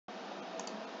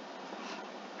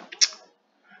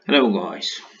Hello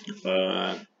guys,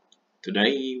 uh,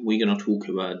 today we're gonna talk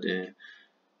about the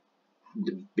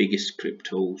biggest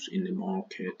cryptos in the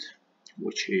market,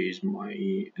 which is my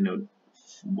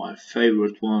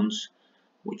favorite ones,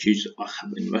 which is I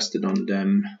have invested on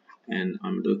them, and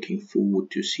I'm looking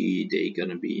forward to see they're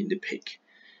gonna be in the pick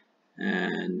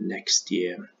next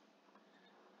year.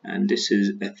 And this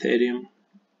is Ethereum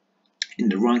in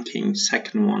the ranking,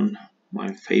 second one,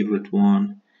 my favorite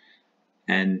one.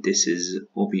 And this is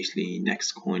obviously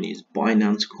next coin is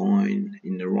Binance coin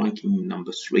in the ranking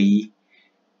number 3,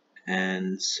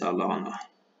 and Solana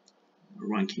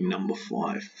ranking number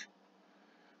 5,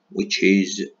 which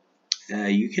is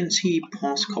you can see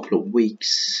past couple of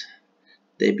weeks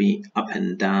they've been up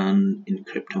and down in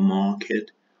crypto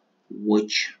market,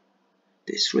 which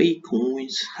the 3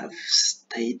 coins have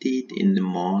stayed in the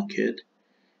market,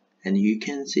 and you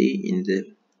can see in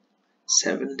the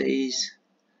 7 days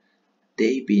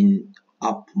they've been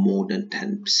up more than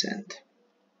 10%.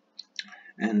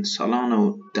 And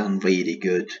Solana done really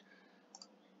good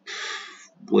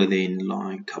within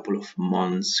like couple of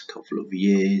months, couple of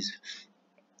years.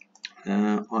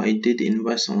 I did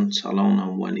invest on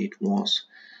Solana when it was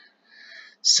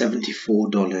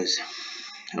 $74,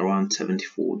 around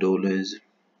 $74,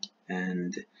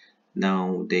 and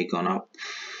now they gone up,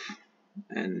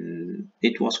 and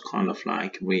it was kind of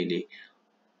like really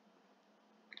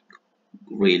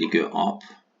good up.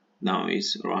 Now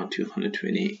it's around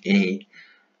 228.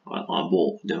 I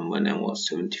bought them when I was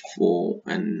 74,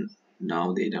 and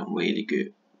now they done really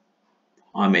good.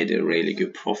 I made a really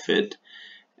good profit,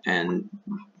 and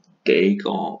they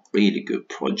got really good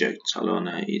project.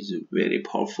 Solana is very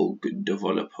powerful, good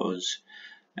developers,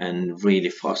 and really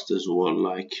fast as well.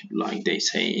 Like they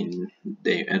say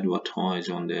they advertise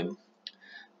on their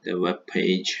web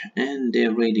page, and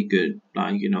they're really good.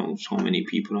 Like so many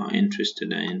people are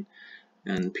interested in,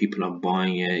 and people are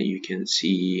buying it. You can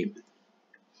see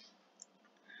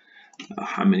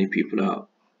how many people are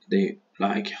they,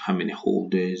 like how many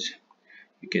holders.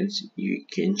 You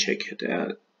can check it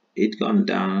out. It gone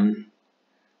down,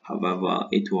 however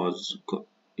it was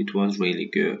really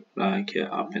good, like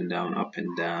up and down.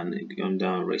 It gone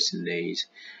down recent days,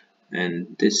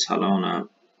 and this Solana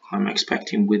I'm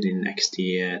expecting within next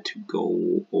year to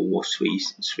go over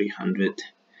 300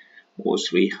 or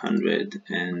 300,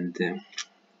 and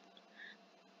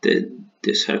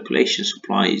the circulation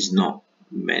supply is not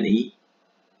many.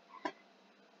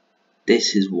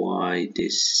 This is why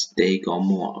they got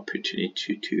more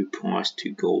opportunity to price to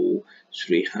go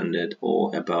 300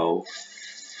 or above,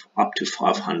 up to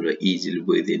 500 easily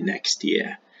within next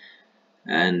year.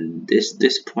 And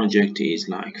this project is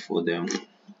like for them,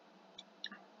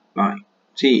 like,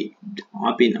 see,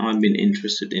 I've been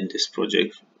interested in this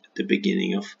project at the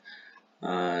beginning of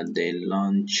their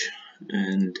launch,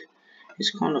 and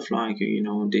it's kind of like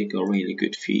they got really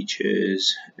good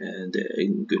features and a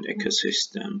good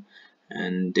ecosystem,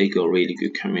 and they got really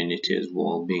good community as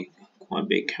well, quite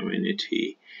big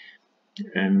community,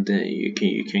 and you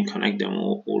can connect them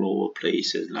all over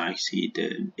places. Like see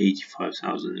the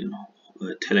 85,000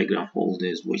 Telegram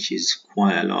holders, which is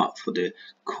quite a lot for the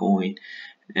coin,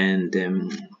 and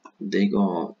they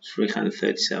got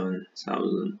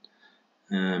 337,000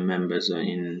 members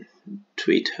in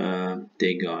Twitter.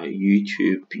 They got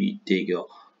YouTube, they got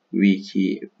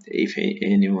Wiki. If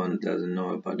anyone doesn't know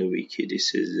about the Wiki,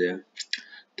 this is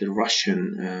the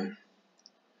Russian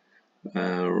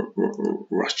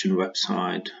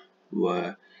website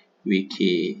where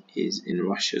Wiki is in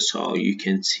Russia, so you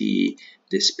can see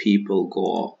these people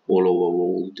go all over the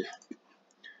world,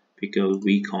 because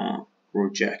we can't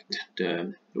reject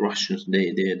the Russians.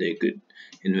 They're good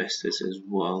investors as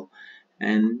well,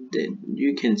 and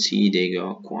you can see they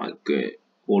got quite good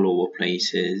all over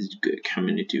places, good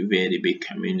community, very big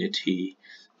community.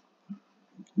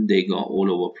 They got all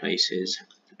over places,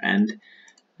 and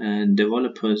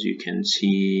developers, you can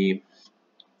see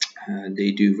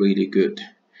they do really good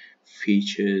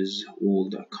features, all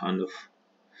that kind of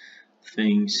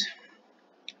things.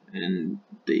 And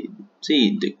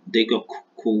they got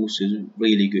courses,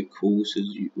 really good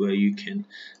courses where you can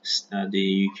study,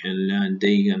 you can learn.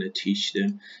 They're gonna teach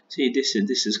them. See, this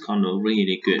is kind of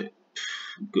really good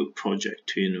project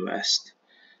to invest.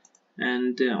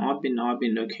 And I've been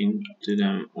looking to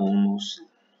them almost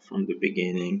from the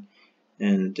beginning,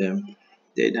 and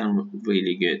they done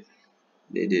really good.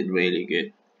 They did really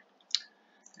good.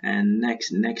 And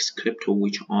next crypto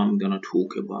which I'm gonna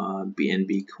talk about,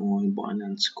 BNB coin,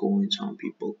 Binance coin. Some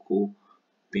people call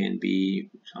BNB,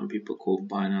 some people call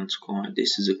Binance coin.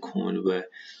 This is a coin where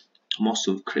most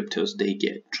of cryptos they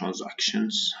get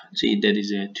transactions. See, there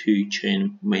is a two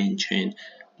chain, main chain,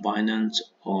 Binance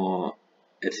or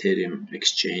Ethereum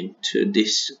exchange. So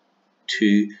this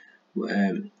two,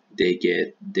 they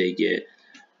get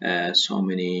so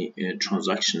many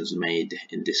transactions made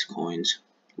in these coins,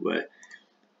 where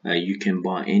you can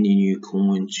buy any new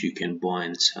coins, you can buy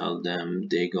and sell them.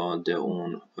 They got their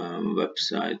own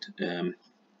website,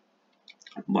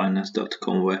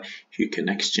 Binance.com, where you can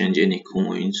exchange any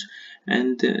coins.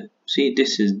 And see,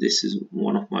 this is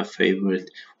one of my favorite.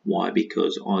 Why?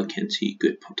 Because I can see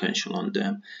good potential on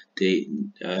them. They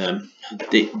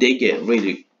get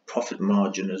really profit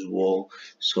margin as well.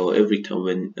 So every time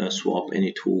when swap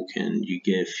any token, you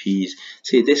get fees.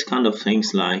 See, this kind of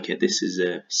things, like this is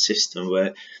a system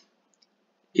where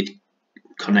it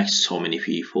connects so many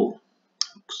people,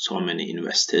 so many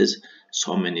investors,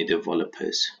 so many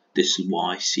developers. This is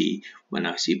why I see, when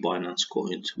I see Binance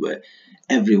coins, where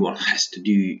everyone has to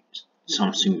do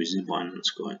something with the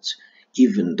Binance coins.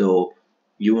 Even though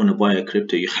you want to buy a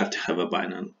crypto, you have to have a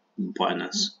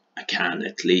Binance account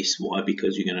at least. Why?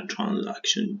 Because you're gonna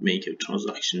make a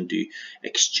transaction, do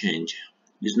exchange.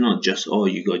 It's not just, oh,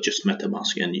 you got just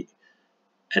MetaMask, and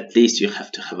at least you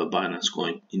have to have a Binance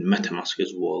coin in MetaMask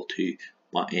as well to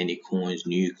buy any coins,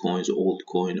 new coins, old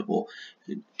coin, or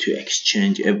to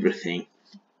exchange everything.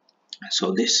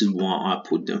 So this is why I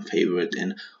put them favorite,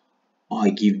 and I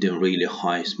give them really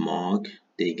highest mark.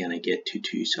 They're gonna get to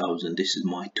 2000. This is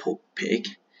my top pick.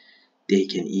 They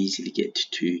can easily get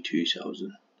to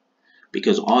 2000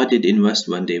 because I did invest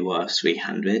when they were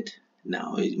 300.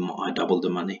 Now I doubled the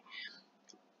money,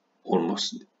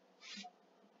 almost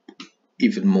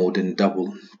even more than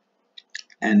double.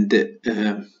 And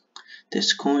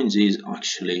this coins is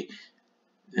actually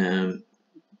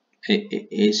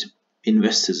is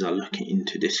investors are looking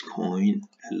into this coin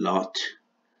a lot.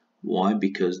 Why?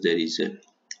 Because there is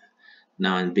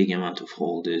now a big amount of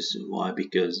holders. Why?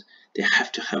 Because they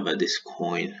have to have this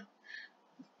coin.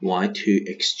 Why? To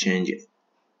exchange it.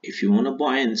 If you want to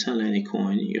buy and sell any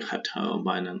coin, you have to have a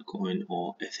Binance coin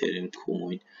or Ethereum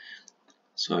coin,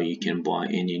 so you can buy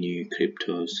any new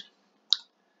cryptos.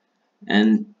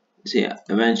 And see,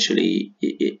 eventually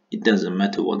it doesn't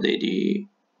matter what they do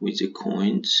with the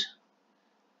coins.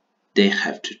 They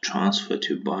have to transfer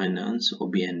to Binance or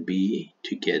BNB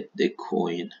to get the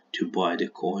coin, to buy the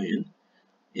coin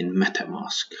in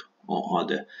MetaMask or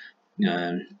other,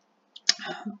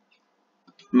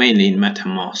 mainly in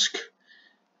MetaMask,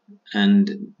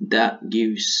 and that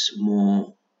gives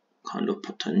more kind of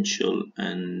potential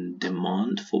and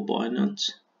demand for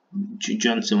Binance. Do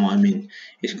you understand what I mean?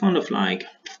 It's kind of like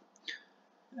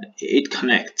it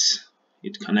connects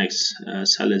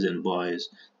sellers and buyers,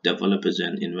 developers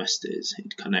and investors.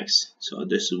 It connects. So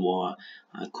this is why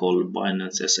I call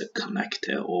Binance as a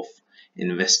connector of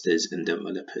investors and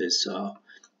developers. So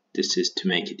this is to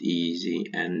make it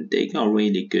easy, and they got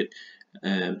really good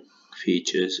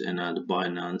features in the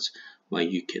Binance, where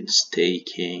you can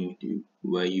staking,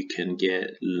 where you can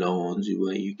get loans,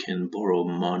 where you can borrow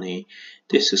money.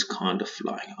 This is kind of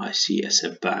like I see as a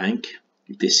bank.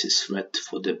 This is threat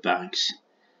for the banks.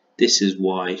 This is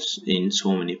why in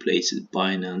so many places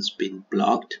Binance been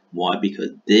blocked. Why?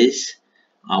 Because this,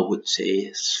 I would say,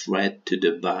 is threat to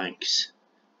the banks,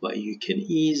 where you can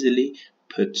easily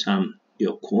put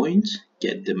your coins,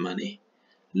 get the money,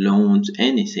 loans,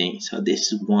 anything. So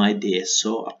this is why they are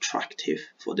so attractive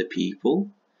for the people.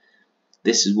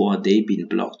 This is why they've been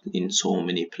blocked in so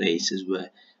many places, where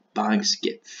banks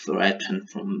get threatened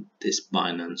from this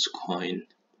Binance coin,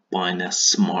 Binance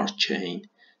Smart Chain.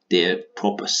 They're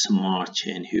proper smart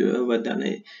chain. Whoever done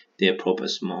it, they're proper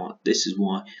smart. This is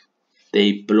why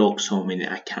they block so many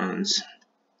accounts.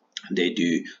 They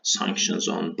do sanctions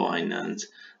on Binance,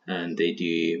 and they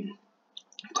do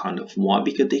kind of, why?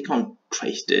 Because they can't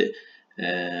trace the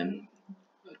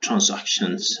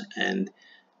transactions. And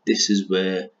this is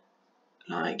where,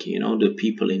 like, you know, the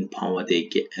people in power, they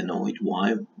get annoyed.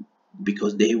 Why?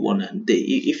 Because they wanna,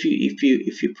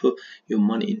 if you put your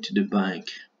money into the bank,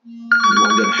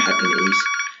 what's gonna happen is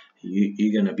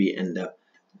you're gonna be end up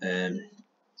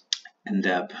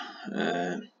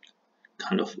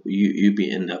kind of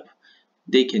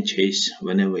they can chase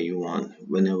whenever you want,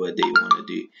 whenever they want to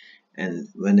do, and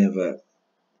whenever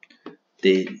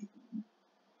they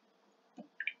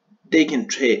can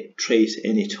trace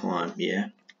anytime. Yeah,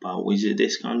 but with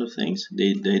this kind of things,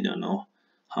 they don't know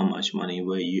how much money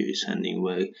where you're sending,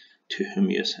 where to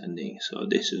whom you're sending. So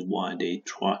this is why they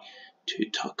try to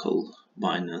tackle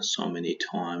Binance so many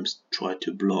times, try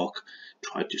to block,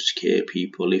 try to scare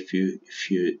people. If you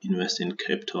invest in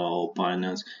crypto or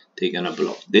Binance, they're gonna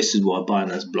block. This is why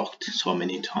Binance blocked so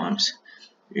many times.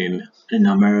 In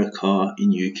America,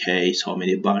 in UK, so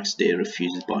many banks, they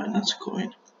refused Binance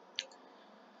coin.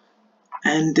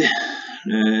 And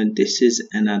this is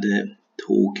another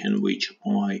token which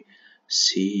I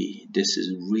see this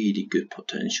is really good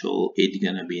potential. It's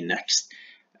gonna be next.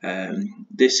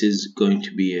 This is going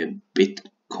to be a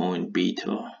Bitcoin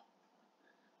beta.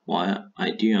 While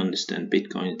I do understand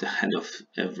Bitcoin is the head of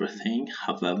everything,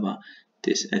 however,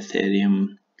 this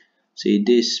Ethereum, see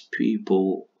these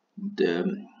people,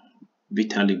 the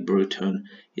Vitalik Buterin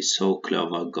is so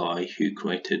clever guy who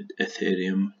created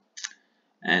Ethereum,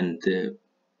 and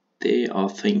they are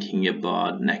thinking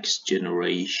about next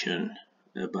generation,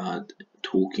 about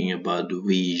talking about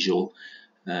visual,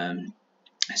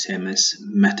 same as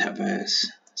metaverse.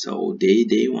 So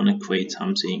they want to create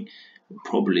something.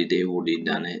 Probably they already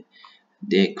done it.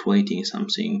 They're creating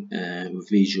something,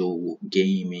 visual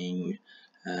gaming,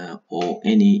 or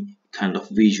any kind of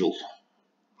visual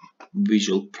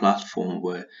platform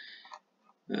where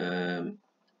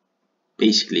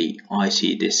basically I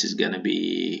see this is gonna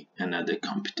be another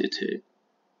competitor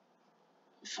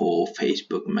for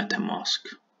Facebook metaverse,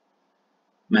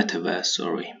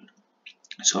 sorry.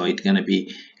 So it's gonna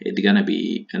be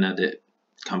another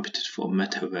competitor for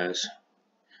metaverse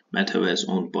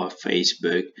owned by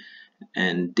Facebook.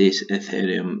 And this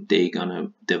Ethereum, they're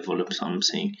gonna develop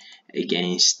something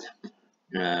against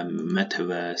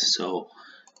metaverse.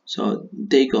 So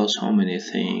they got so many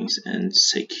things and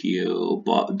secure,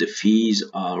 but the fees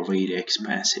are really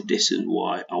expensive. This is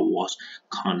why I was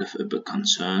kind of a bit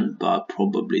concerned, but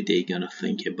probably they're gonna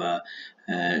think about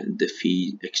the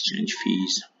exchange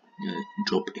fees,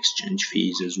 drop exchange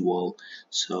fees as well.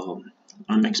 So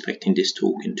I'm expecting this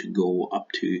token to go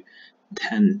up to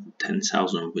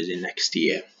 10,000 within next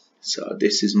year. So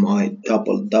this is my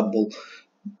double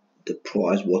the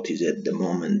price what is at the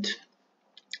moment.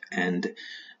 And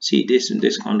see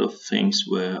this kind of things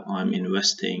where I'm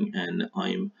investing and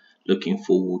I'm looking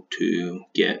forward to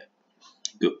get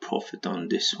good profit on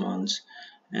this ones.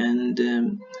 And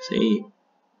see,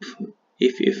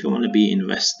 if you want to be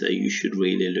investor, you should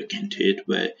really look into it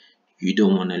where you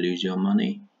don't want to lose your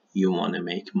money, you want to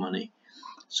make money.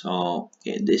 So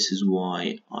yeah, this is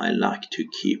why I like to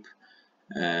keep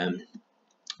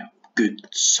good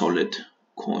solid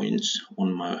coins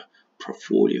on my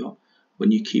portfolio.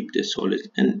 When you keep the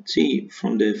solid, and see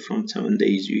from 7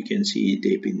 days you can see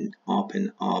they've been up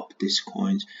and up, these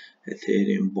coins,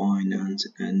 Ethereum, Binance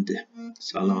and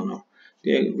Solana,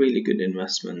 they're really good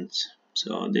investments.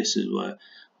 So this is where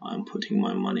I'm putting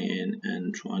my money in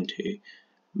and trying to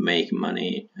make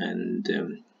money. And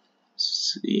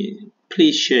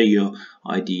please share your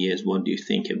ideas, what do you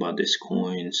think about these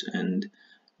coins, and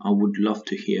I would love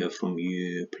to hear from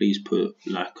you. Please put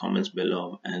like comments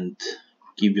below and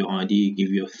give your idea, give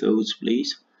your thoughts,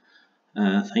 please.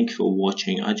 Thank you for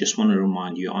watching. I just want to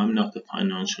remind you, I'm not a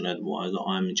financial advisor.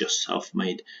 I'm just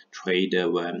self-made trader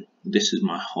where this is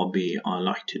my hobby. I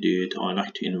like to do it. I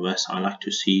like to invest. I like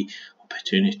to see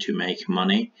opportunity to make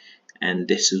money. And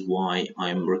this is why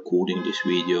I'm recording these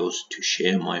videos, to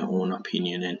share my own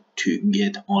opinion and to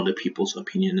get other people's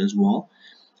opinion as well.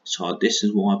 So this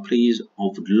is why, please, I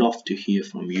would love to hear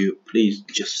from you. Please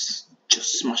just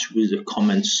smash with the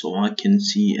comments so I can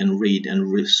see and read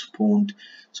and respond.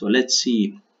 So let's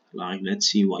see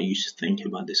what you think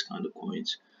about this kind of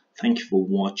coins. Thank you for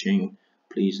watching.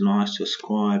 Please like,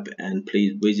 subscribe, and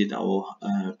please visit our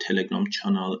Telegram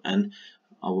channel and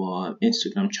our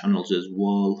Instagram channels as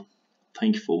well.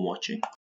 Thank you for watching.